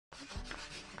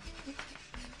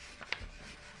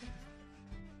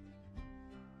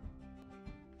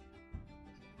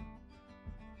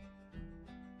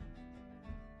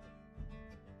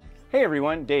Hey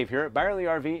everyone, Dave here at Byerly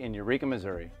RV in Eureka,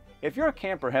 Missouri. If your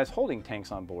camper has holding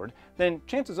tanks on board, then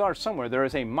chances are somewhere there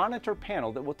is a monitor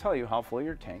panel that will tell you how full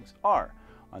your tanks are.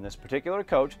 On this particular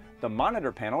coach, the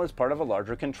monitor panel is part of a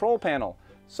larger control panel.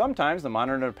 Sometimes the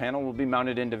monitor panel will be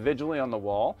mounted individually on the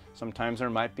wall, sometimes there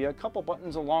might be a couple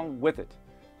buttons along with it.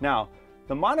 Now,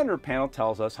 the monitor panel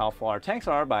tells us how full our tanks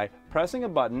are by pressing a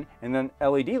button, and then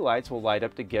LED lights will light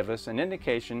up to give us an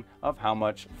indication of how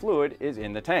much fluid is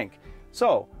in the tank.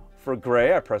 So, for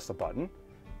gray, I press the button.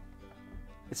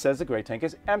 It says the gray tank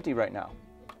is empty right now.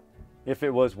 If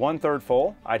it was 1/3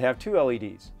 full, I'd have 2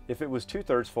 LEDs. If it was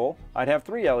 2/3 full, I'd have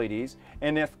 3 LEDs.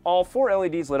 And if all 4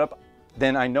 LEDs lit up,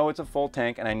 then I know it's a full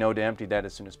tank and I know to empty that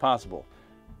as soon as possible.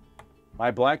 My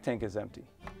black tank is empty.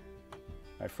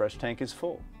 My fresh tank is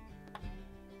full.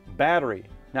 Battery.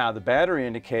 Now the battery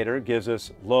indicator gives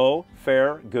us low,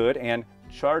 fair, good, and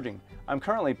charging. I'm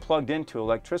currently plugged into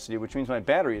electricity, which means my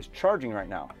battery is charging right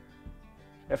now.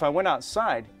 If I went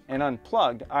outside and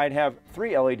unplugged, I'd have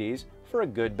 3 LEDs for a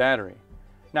good battery.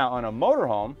 Now on a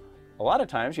motorhome, a lot of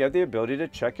times you have the ability to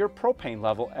check your propane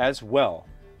level as well.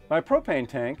 My propane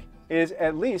tank is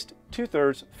at least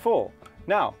 2/3 full.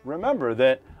 Now remember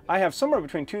that I have somewhere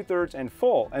between 2/3 and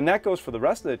full, and that goes for the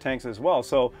rest of the tanks as well.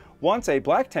 So once a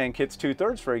black tank hits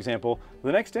 2/3, for example,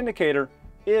 the next indicator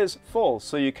is full,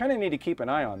 so you kind of need to keep an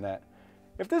eye on that.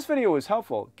 If this video was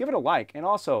helpful, give it a like, and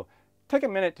also take a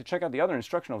minute to check out the other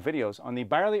instructional videos on the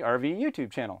Byerly RV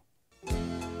YouTube channel.